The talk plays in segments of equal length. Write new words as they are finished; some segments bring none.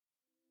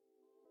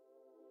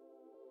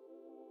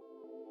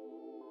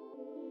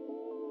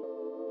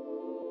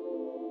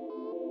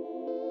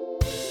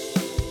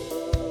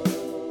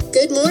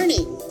Good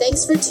morning.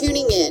 Thanks for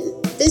tuning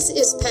in. This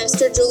is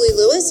Pastor Julie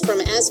Lewis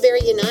from Asbury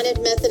United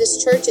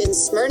Methodist Church in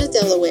Smyrna,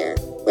 Delaware,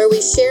 where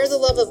we share the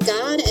love of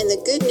God and the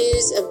good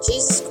news of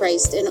Jesus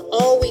Christ in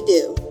all we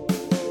do.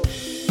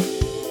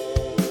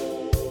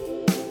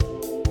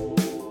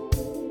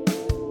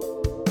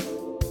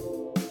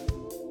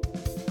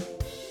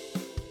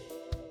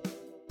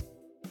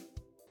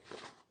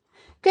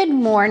 Good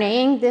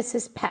morning. This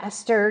is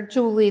Pastor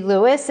Julie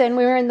Lewis, and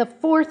we're in the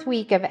fourth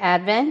week of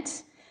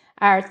Advent.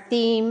 Our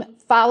theme,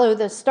 Follow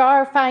the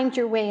Star, Find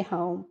Your Way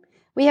Home.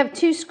 We have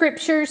two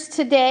scriptures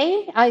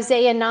today,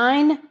 Isaiah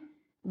 9,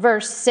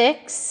 verse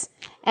 6,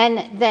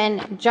 and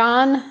then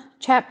John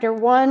chapter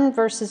 1,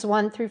 verses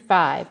 1 through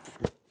 5.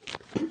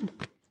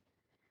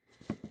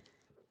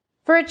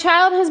 For a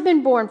child has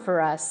been born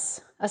for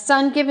us, a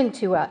son given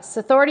to us.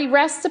 Authority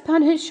rests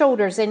upon his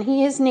shoulders, and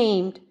he is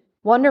named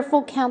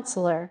Wonderful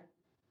Counselor,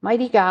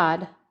 Mighty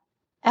God,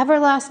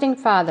 Everlasting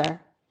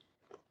Father,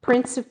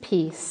 Prince of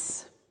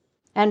Peace.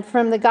 And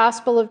from the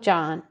Gospel of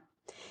John,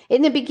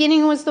 in the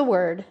beginning was the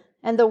Word,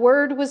 and the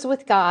Word was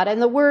with God, and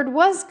the Word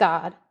was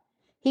God.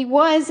 He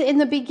was in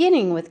the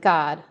beginning with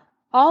God.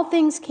 All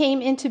things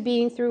came into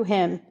being through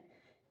him,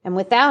 and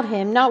without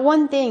him not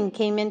one thing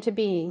came into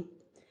being.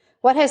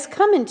 What has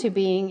come into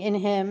being in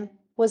him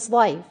was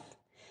life,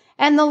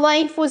 and the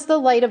life was the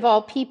light of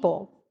all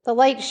people. The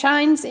light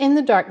shines in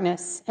the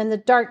darkness, and the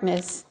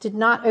darkness did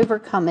not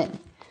overcome it.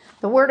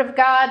 The word of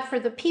God for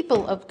the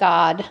people of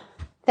God.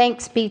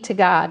 Thanks be to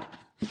God.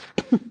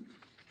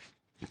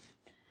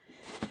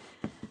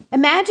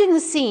 Imagine the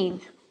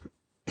scene.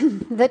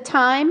 The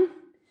time,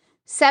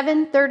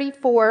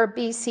 734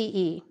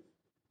 BCE.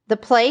 The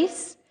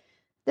place,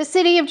 the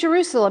city of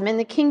Jerusalem in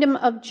the kingdom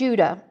of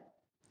Judah.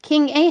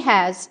 King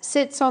Ahaz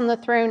sits on the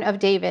throne of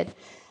David,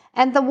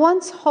 and the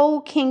once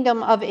whole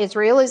kingdom of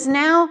Israel is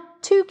now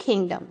two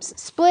kingdoms,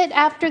 split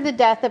after the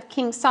death of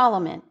King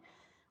Solomon,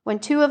 when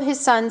two of his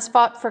sons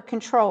fought for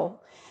control,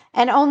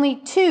 and only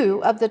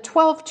 2 of the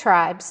 12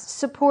 tribes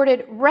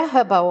supported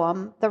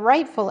Rehoboam, the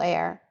rightful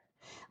heir,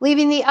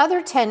 leaving the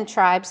other 10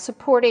 tribes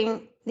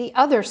supporting the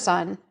other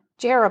son,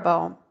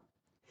 Jeroboam.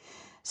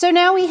 So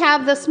now we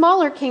have the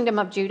smaller kingdom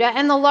of Judah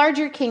and the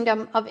larger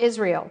kingdom of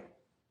Israel.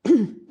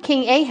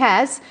 King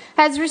Ahaz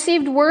has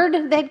received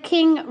word that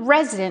King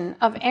Rezin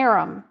of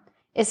Aram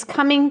is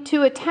coming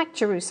to attack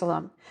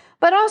Jerusalem,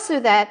 but also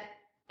that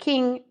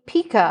King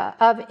Pekah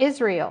of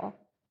Israel,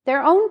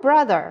 their own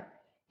brother,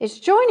 is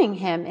joining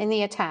him in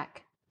the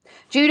attack.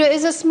 Judah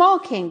is a small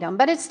kingdom,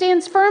 but it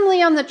stands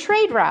firmly on the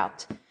trade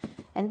route,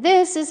 and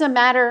this is a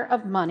matter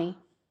of money.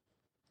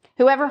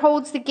 Whoever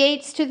holds the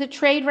gates to the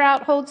trade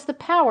route holds the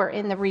power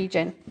in the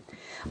region.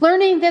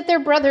 Learning that their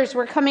brothers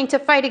were coming to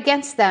fight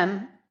against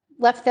them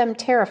left them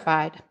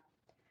terrified.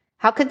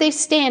 How could they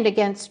stand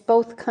against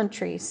both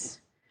countries?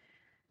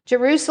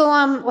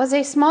 Jerusalem was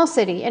a small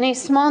city and a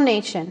small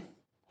nation.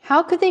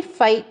 How could they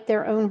fight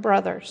their own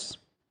brothers?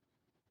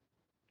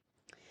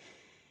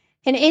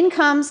 And in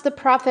comes the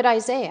prophet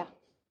Isaiah.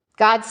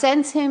 God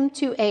sends him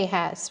to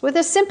Ahaz with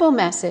a simple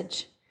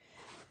message.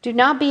 Do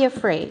not be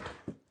afraid.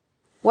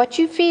 What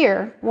you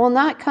fear will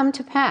not come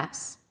to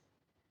pass.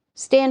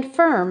 Stand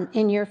firm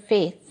in your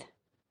faith.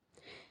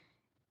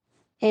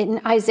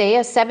 In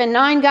Isaiah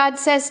 7:9, God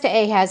says to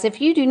Ahaz,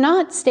 if you do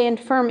not stand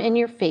firm in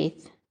your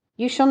faith,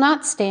 you shall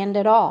not stand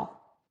at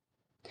all.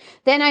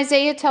 Then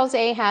Isaiah tells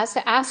Ahaz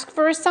to ask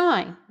for a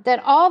sign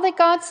that all that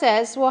God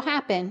says will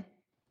happen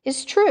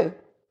is true.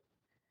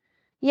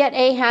 Yet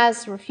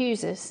Ahaz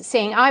refuses,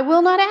 saying, I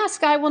will not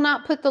ask, I will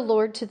not put the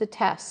Lord to the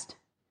test.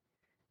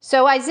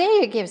 So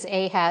Isaiah gives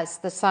Ahaz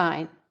the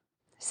sign,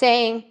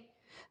 saying,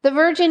 the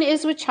virgin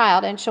is with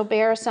child and shall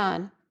bear a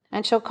son,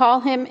 and shall call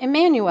him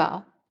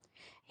Emmanuel.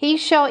 He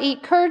shall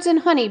eat curds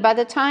and honey by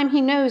the time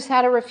he knows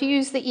how to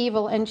refuse the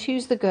evil and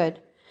choose the good.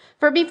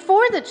 For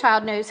before the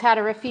child knows how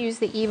to refuse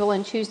the evil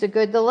and choose the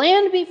good, the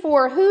land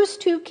before whose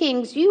 2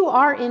 kings you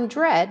are in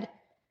dread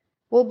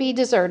will be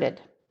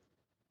deserted.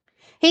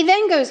 He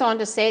then goes on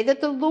to say that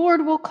the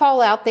Lord will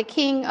call out the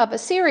king of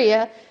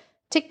Assyria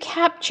to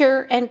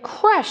capture and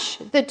crush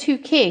the 2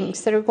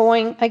 kings that are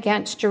going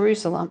against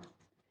Jerusalem.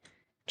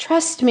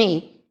 Trust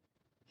me,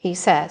 he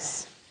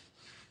says.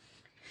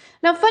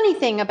 Now, funny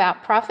thing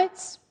about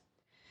prophets,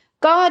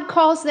 God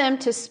calls them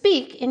to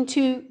speak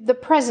into the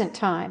present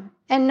time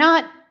and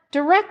not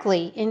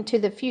directly into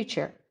the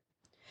future.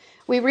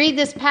 We read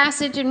this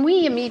passage and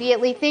we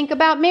immediately think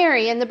about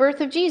Mary and the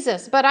birth of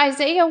Jesus, but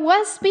Isaiah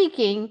was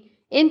speaking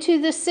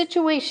into the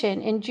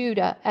situation in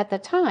Judah at the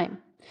time.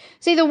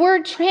 See, the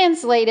word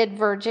translated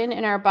virgin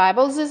in our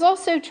Bibles is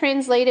also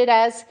translated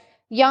as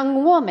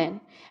young woman.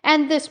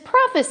 And this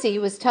prophecy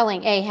was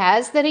telling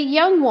Ahaz that a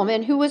young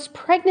woman who was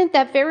pregnant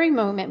that very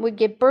moment would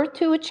give birth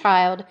to a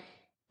child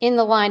in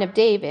the line of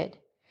David,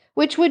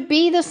 which would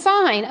be the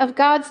sign of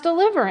God's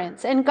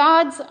deliverance and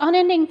God's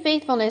unending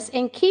faithfulness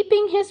in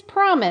keeping his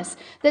promise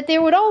that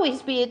there would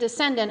always be a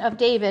descendant of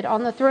David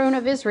on the throne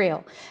of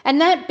Israel. And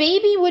that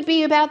baby would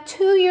be about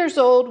 2 years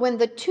old when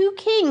the 2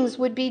 kings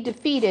would be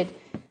defeated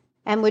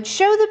and would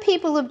show the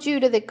people of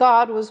Judah that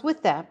God was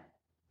with them.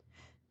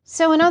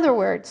 So in other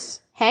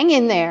words, hang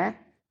in there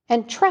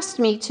and trust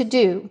me to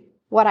do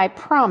what I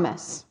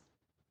promise.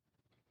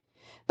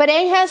 But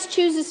Ahaz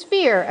chooses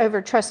fear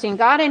over trusting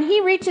God, and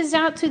he reaches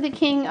out to the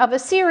king of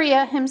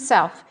Assyria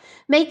himself,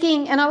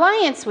 making an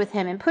alliance with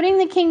him and putting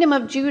the kingdom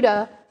of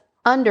Judah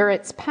under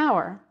its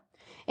power.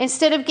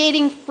 Instead of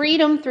gaining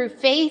freedom through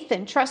faith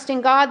and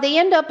trusting God, they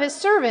end up as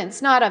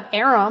servants, not of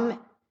Aram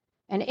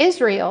and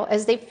Israel,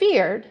 as they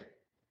feared,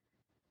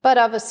 but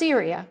of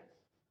Assyria.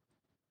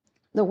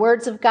 The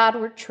words of God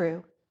were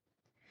true.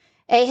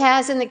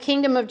 Ahaz and the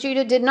kingdom of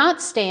Judah did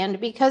not stand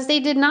because they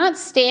did not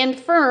stand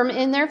firm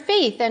in their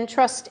faith and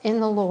trust in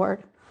the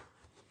Lord.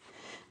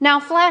 Now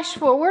flash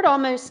forward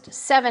almost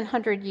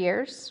 700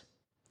 years.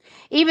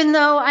 Even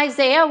though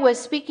Isaiah was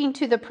speaking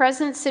to the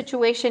present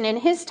situation in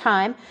his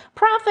time,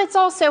 prophets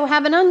also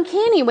have an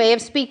uncanny way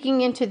of speaking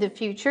into the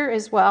future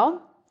as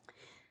well.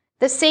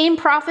 The same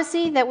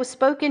prophecy that was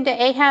spoken to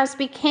Ahaz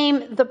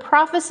became the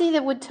prophecy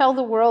that would tell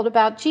the world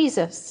about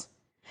Jesus,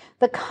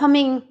 the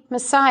coming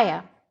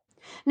Messiah.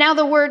 Now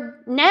the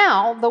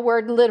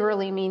word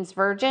literally means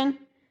virgin,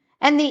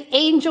 and the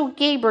angel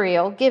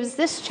Gabriel gives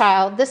this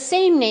child the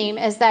same name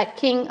as that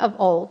king of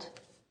old,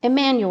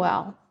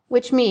 Emmanuel,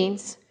 which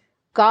means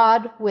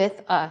God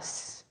with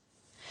us.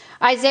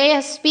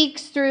 Isaiah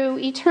speaks through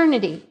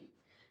eternity.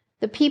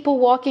 The people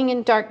walking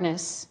in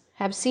darkness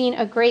have seen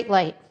a great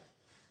light.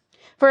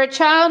 For a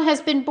child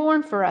has been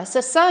born for us,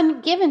 a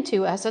son given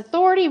to us.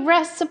 Authority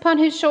rests upon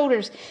his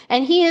shoulders,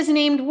 and he is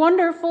named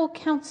Wonderful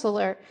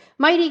Counselor,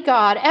 Mighty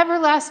God,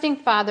 Everlasting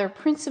Father,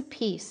 Prince of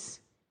Peace.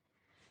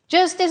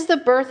 Just as the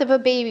birth of a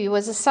baby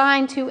was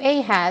assigned to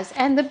Ahaz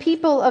and the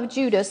people of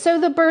Judah, so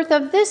the birth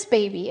of this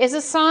baby is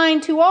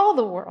assigned to all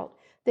the world,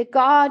 that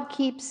God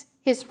keeps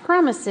his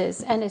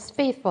promises and is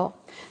faithful,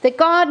 that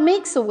God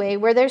makes a way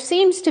where there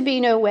seems to be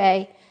no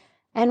way,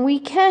 and we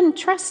can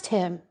trust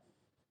him.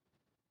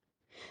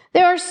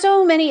 There are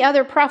so many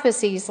other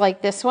prophecies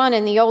like this one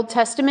in the Old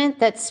Testament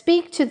that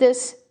speak to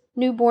this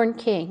newborn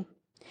king.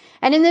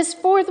 And in this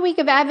fourth week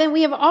of Advent,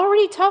 we have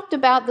already talked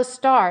about the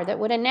star that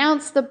would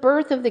announce the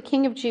birth of the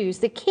King of Jews,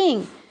 the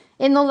king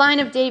in the line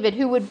of David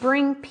who would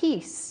bring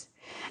peace.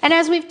 And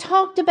as we've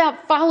talked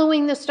about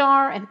following the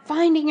star and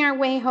finding our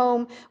way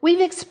home, we've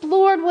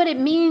explored what it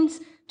means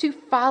to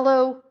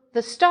follow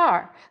the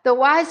star. The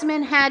wise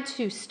men had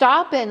to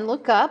stop and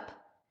look up,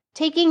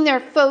 taking their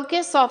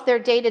focus off their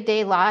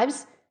day-to-day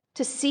lives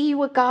to see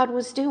what God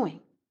was doing.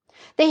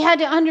 They had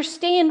to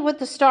understand what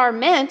the star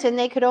meant, and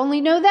they could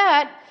only know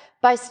that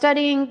by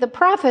studying the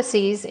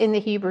prophecies in the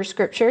Hebrew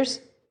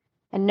Scriptures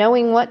and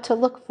knowing what to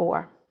look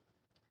for.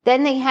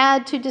 Then they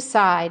had to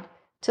decide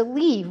to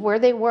leave where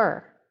they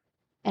were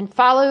and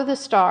follow the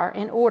star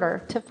in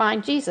order to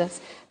find Jesus.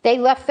 They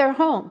left their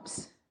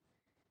homes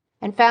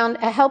and found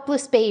a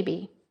helpless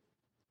baby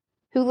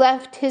who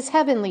left his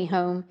heavenly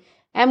home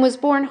and was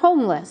born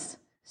homeless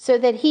so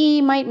that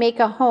he might make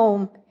a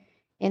home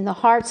in the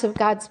hearts of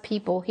God's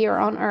people here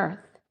on earth.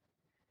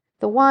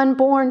 The one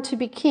born to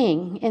be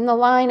king in the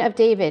line of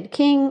David,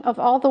 king of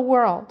all the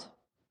world.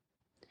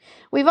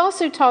 We've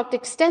also talked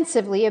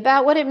extensively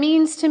about what it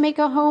means to make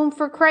a home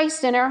for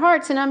Christ in our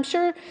hearts, and I'm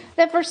sure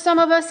that for some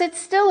of us it's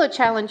still a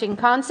challenging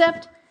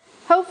concept.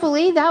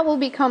 Hopefully that will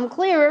become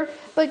clearer,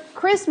 but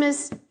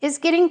Christmas is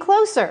getting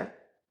closer.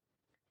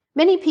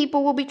 Many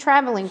people will be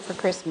traveling for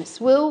Christmas.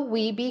 Will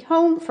we be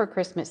home for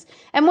Christmas?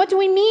 And what do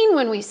we mean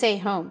when we say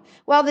home?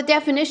 Well, the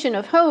definition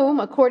of home,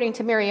 according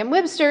to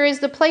Merriam-Webster, is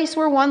the place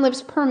where one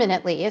lives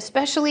permanently,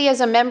 especially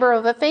as a member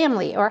of a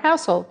family or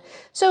household.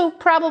 So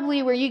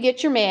probably where you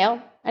get your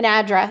mail, an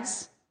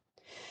address.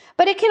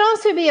 But it can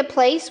also be a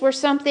place where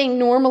something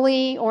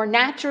normally or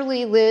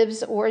naturally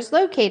lives or is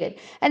located.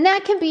 And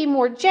that can be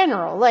more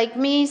general, like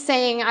me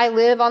saying I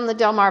live on the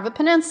Delmarva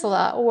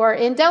Peninsula or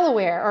in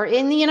Delaware or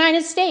in the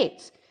United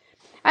States.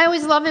 I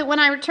always love it when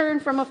I return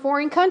from a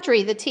foreign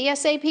country. The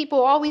TSA people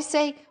always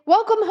say,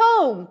 "Welcome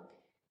home,"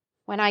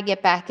 when I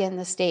get back in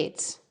the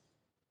States.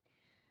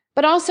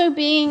 But also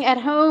being at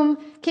home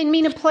can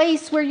mean a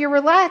place where you're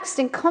relaxed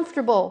and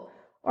comfortable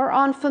or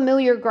on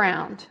familiar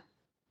ground.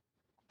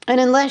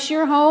 And unless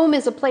your home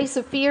is a place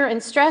of fear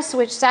and stress,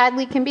 which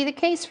sadly can be the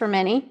case for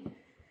many,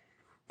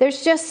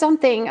 there's just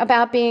something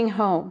about being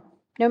home,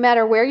 no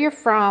matter where you're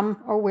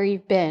from or where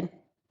you've been.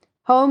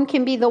 Home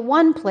can be the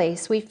one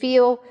place we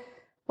feel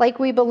like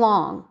we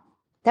belong,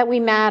 that we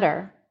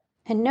matter,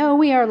 and know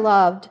we are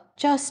loved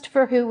just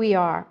for who we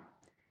are.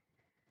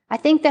 I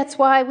think that's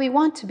why we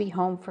want to be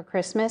home for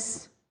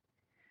Christmas.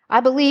 I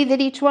believe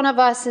that each one of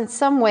us in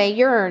some way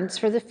yearns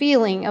for the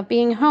feeling of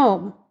being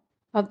home,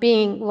 of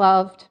being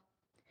loved.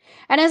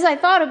 And as I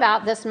thought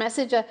about this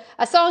message,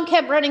 a song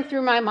kept running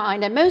through my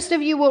mind, and most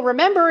of you will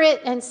remember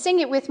it and sing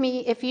it with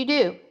me if you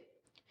do.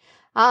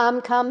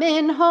 I'm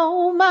coming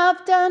home,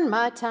 I've done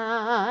my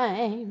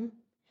time.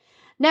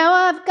 Now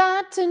I've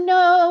got to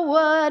know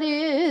what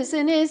is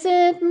and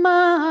isn't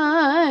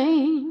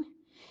mine.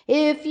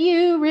 If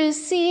you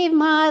receive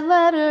my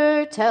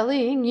letter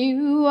telling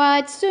you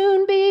I'd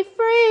soon be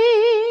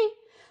free,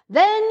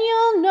 Then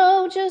you'll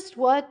know just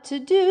what to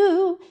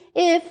do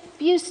if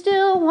you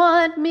still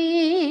want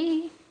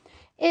me.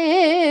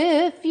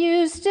 If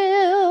you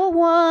still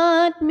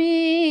want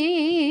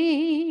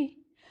me.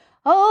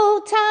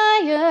 Oh,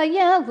 tie a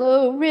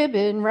yellow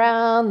ribbon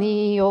round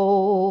the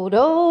old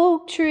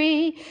oak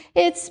tree.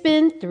 It's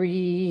been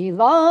 3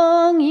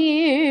 long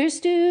years.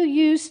 Do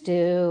you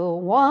still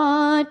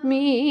want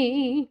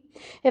me?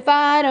 If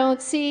I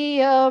don't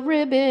see a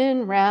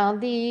ribbon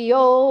round the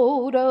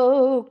old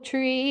oak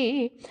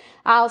tree,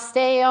 I'll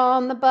stay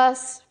on the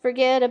bus,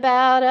 forget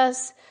about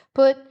us,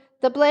 put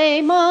the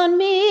blame on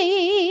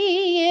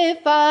me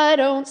if I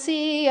don't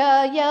see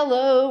a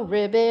yellow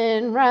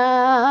ribbon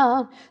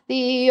round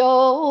the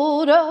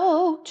old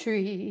oak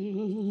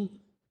tree.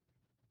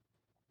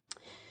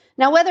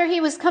 Now, whether he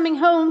was coming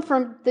home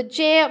from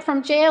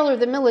jail or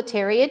the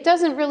military, it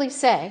doesn't really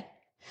say.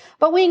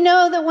 But we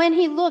know that when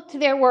he looked,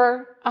 there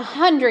were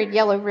 100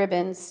 yellow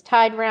ribbons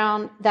tied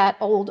round that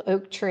old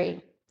oak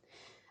tree.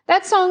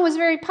 That song was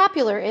very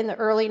popular in the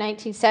early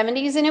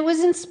 1970s, and it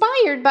was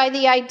inspired by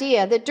the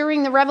idea that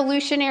during the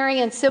Revolutionary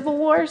and Civil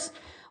Wars,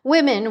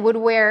 women would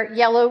wear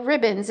yellow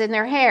ribbons in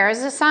their hair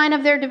as a sign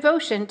of their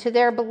devotion to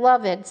their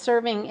beloved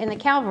serving in the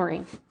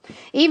cavalry.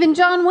 Even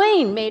John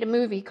Wayne made a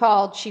movie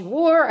called She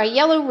Wore a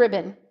Yellow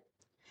Ribbon.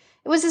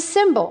 It was a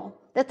symbol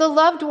that the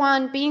loved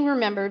one being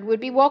remembered would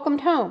be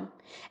welcomed home.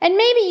 And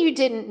maybe you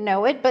didn't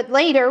know it, but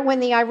later, when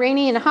the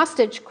Iranian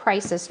hostage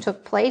crisis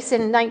took place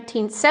in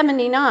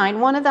 1979,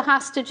 one of the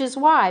hostages'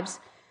 wives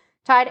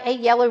tied a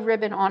yellow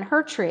ribbon on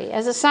her tree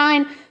as a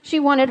sign she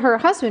wanted her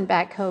husband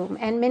back home,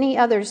 and many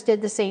others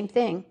did the same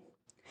thing.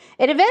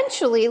 It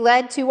eventually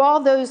led to all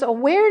those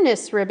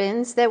awareness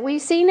ribbons that we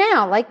see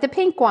now, like the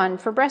pink one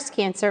for breast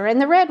cancer and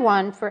the red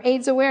one for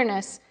AIDS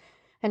awareness,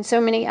 and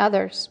so many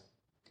others.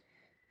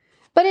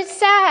 But it's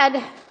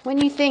sad when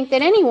you think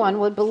that anyone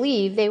would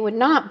believe they would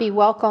not be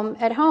welcome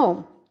at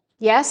home.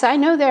 Yes, I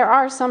know there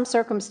are some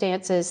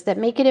circumstances that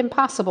make it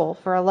impossible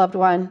for a loved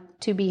one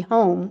to be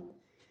home.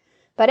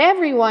 But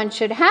everyone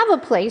should have a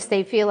place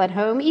they feel at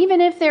home,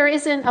 even if there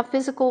isn't a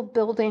physical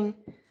building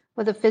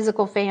with a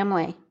physical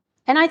family.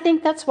 And I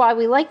think that's why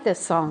we like this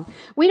song.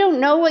 We don't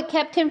know what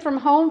kept him from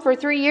home for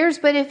 3 years,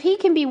 but if he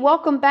can be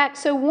welcomed back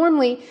so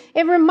warmly,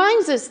 it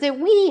reminds us that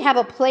we have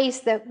a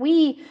place that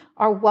we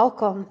are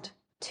welcomed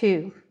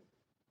to.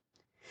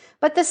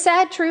 But the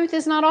sad truth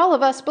is not all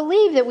of us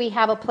believe that we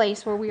have a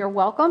place where we are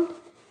welcomed.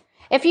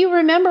 If you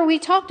remember, we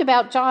talked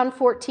about John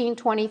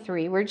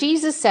 14:23, where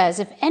Jesus says,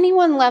 "If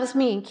anyone loves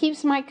me and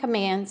keeps my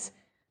commands,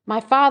 my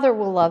Father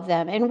will love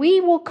them, and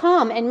we will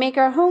come and make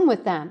our home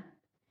with them."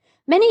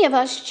 Many of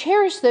us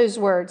cherish those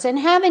words and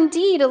have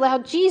indeed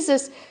allowed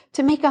Jesus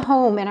to make a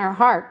home in our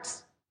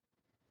hearts.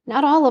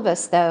 Not all of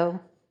us, though,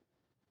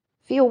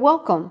 feel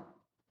welcome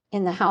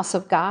in the house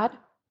of God.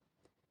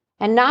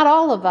 And not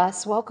all of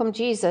us welcome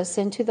Jesus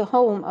into the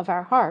home of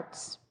our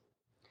hearts.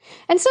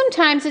 And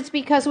sometimes it's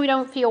because we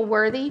don't feel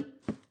worthy.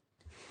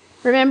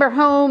 Remember,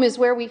 home is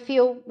where we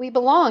feel we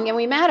belong and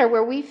we matter,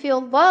 where we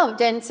feel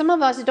loved. And some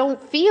of us don't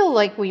feel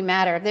like we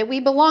matter, that we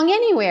belong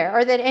anywhere,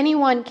 or that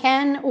anyone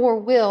can or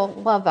will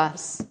love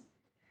us.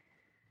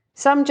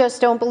 Some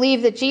just don't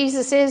believe that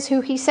Jesus is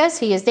who he says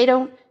he is. They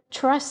don't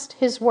trust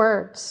his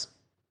words.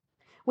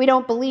 We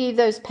don't believe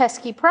those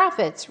pesky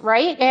prophets,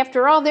 right?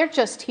 After all, they're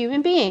just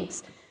human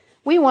beings.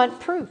 We want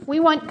proof. We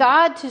want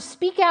God to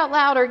speak out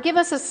loud or give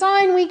us a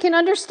sign we can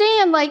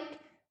understand, like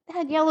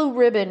that yellow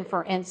ribbon,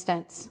 for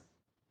instance.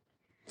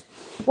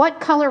 What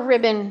color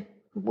ribbon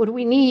would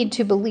we need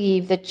to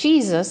believe that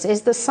Jesus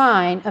is the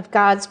sign of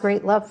God's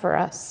great love for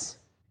us?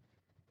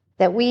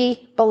 That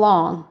we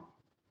belong,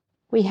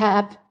 we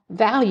have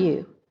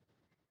value,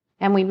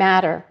 and we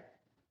matter.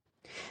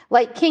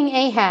 Like King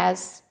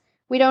Ahaz,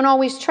 we don't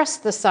always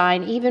trust the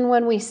sign, even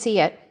when we see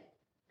it.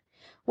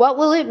 What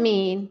will it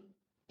mean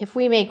if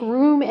we make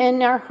room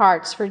in our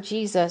hearts for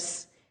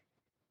Jesus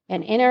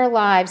and in our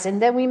lives,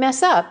 and then we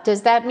mess up?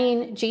 Does that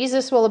mean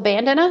Jesus will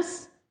abandon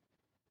us?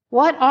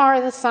 What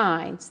are the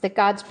signs that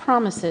God's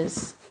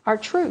promises are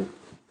true?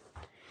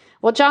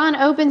 Well, John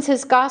opens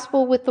his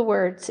gospel with the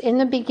words, "In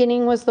the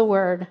beginning was the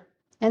Word,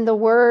 and the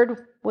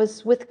Word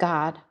was with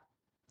God."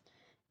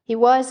 He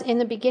was in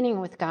the beginning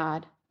with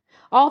God.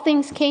 All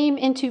things came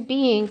into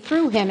being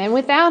through him, and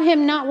without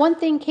him not one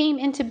thing came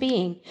into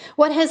being.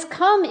 What has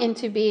come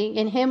into being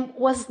in him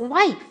was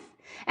life,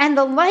 and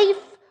the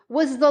life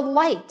was the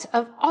light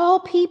of all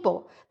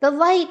people. The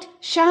light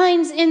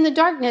shines in the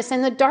darkness,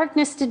 and the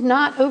darkness did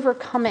not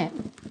overcome it.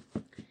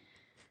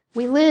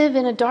 We live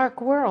in a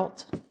dark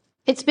world.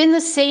 It's been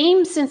the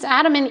same since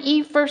Adam and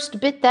Eve first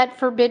bit that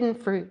forbidden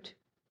fruit.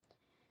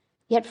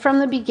 Yet from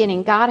the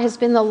beginning, God has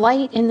been the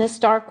light in this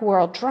dark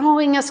world,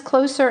 drawing us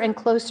closer and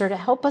closer to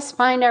help us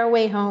find our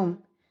way home.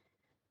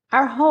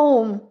 Our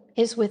home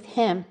is with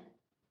him.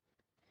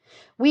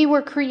 We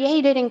were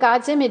created in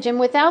God's image, and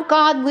without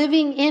God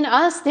living in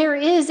us, there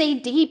is a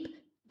deep,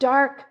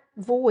 dark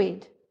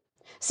void.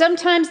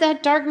 Sometimes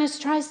that darkness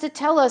tries to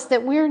tell us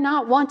that we're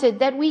not wanted,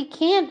 that we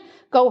can't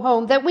go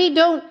home, that we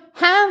don't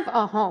have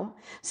a home.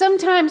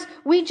 Sometimes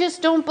we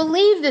just don't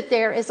believe that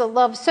there is a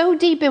love so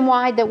deep and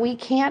wide that we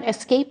can't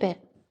escape it.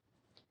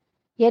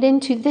 Yet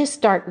into this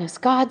darkness,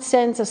 God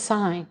sends a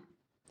sign.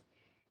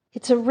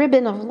 It's a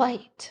ribbon of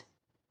light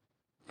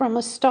from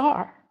a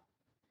star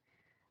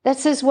that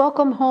says,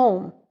 "Welcome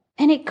home."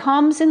 And it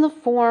comes in the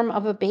form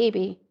of a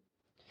baby.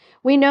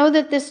 We know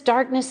that this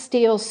darkness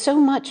steals so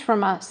much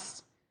from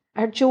us,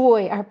 our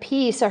joy, our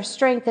peace, our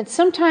strength, and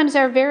sometimes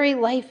our very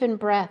life and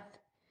breath.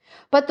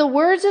 But the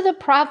words of the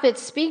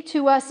prophets speak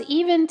to us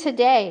even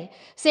today,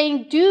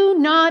 saying, "Do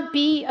not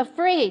be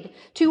afraid.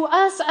 To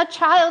us a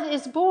child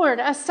is born,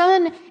 a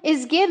son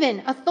is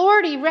given,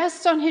 authority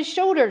rests on his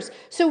shoulders,"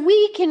 so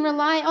we can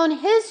rely on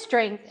his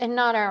strength and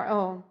not our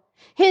own.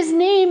 His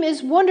name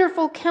is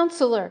Wonderful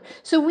Counselor,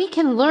 so we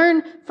can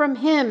learn from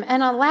him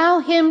and allow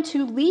him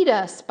to lead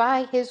us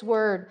by his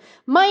word.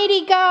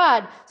 Mighty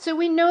God, so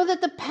we know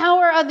that the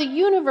power of the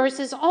universe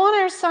is on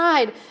our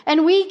side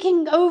and we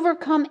can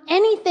overcome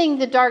anything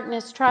the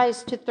darkness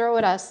tries to throw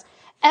at us.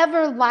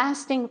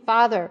 Everlasting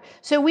Father,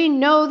 so we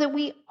know that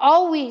we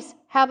always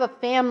have a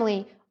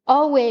family,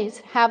 always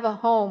have a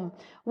home,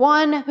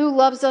 one who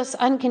loves us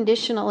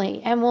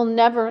unconditionally and will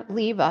never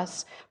leave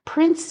us.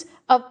 Prince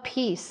of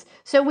Peace,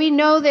 so we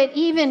know that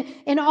even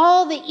in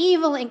all the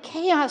evil and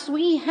chaos,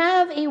 we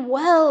have a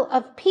well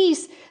of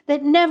peace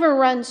that never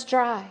runs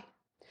dry.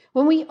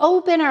 When we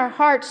open our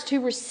hearts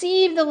to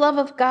receive the love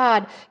of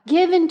God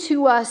given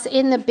to us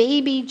in the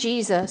baby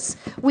Jesus,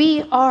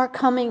 we are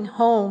coming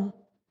home.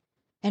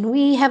 And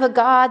we have a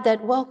God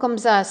that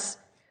welcomes us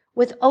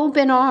with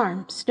open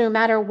arms no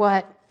matter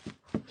what.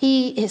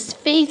 He is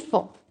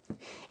faithful.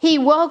 He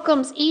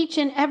welcomes each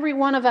and every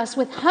one of us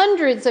with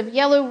hundreds of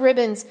yellow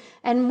ribbons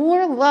and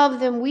more love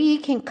than we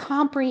can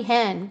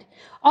comprehend,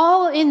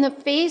 all in the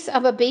face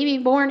of a baby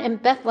born in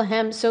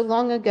Bethlehem so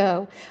long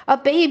ago, a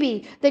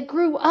baby that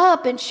grew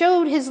up and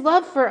showed his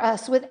love for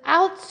us with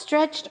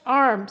outstretched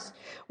arms.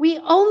 We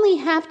only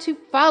have to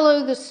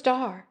follow the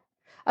star,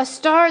 a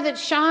star that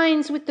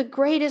shines with the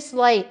greatest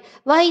light,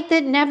 light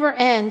that never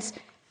ends,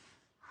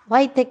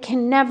 light that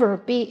can never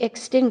be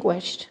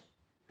extinguished,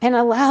 and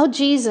allow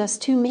Jesus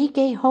to make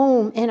a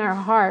home in our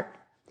heart.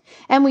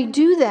 And we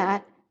do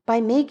that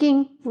by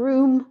making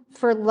room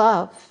for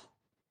love.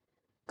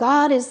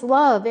 God is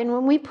love, and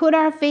when we put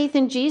our faith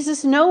in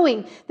Jesus,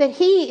 knowing that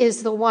he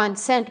is the one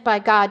sent by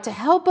God to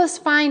help us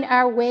find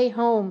our way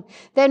home,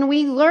 then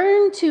we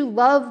learn to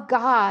love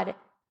God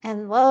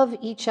and love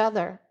each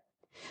other.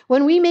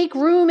 When we make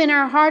room in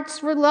our hearts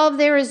for love,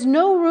 there is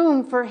no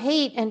room for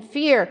hate and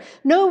fear,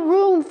 no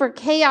room for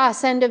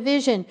chaos and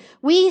division.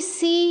 We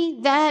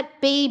see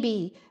that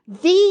baby,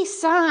 the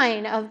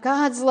sign of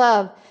God's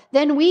love,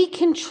 then we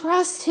can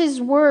trust his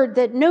word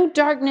that no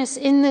darkness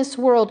in this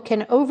world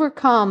can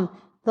overcome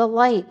the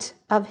light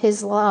of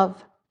his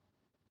love.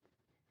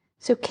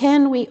 So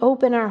can we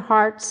open our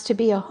hearts to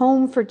be a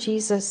home for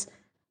Jesus,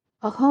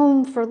 a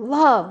home for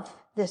love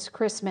this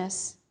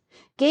Christmas?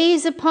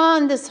 Gaze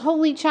upon this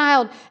holy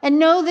child and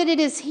know that it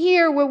is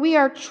here where we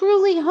are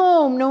truly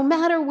home, no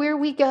matter where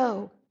we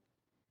go.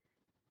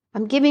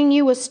 I'm giving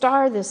you a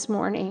star this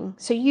morning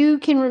so you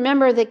can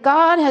remember that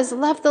God has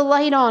left the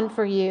light on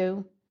for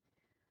you,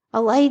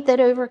 a light that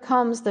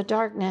overcomes the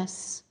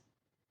darkness.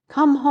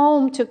 Come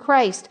home to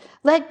Christ.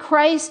 Let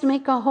Christ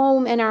make a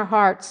home in our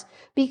hearts,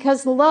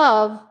 because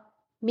love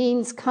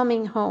means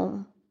coming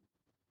home.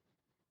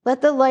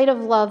 Let the light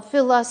of love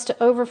fill us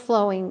to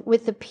overflowing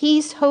with the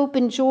peace, hope,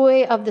 and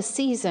joy of the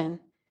season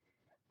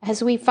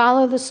as we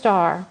follow the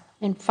star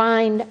and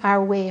find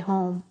our way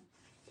home.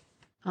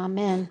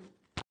 Amen.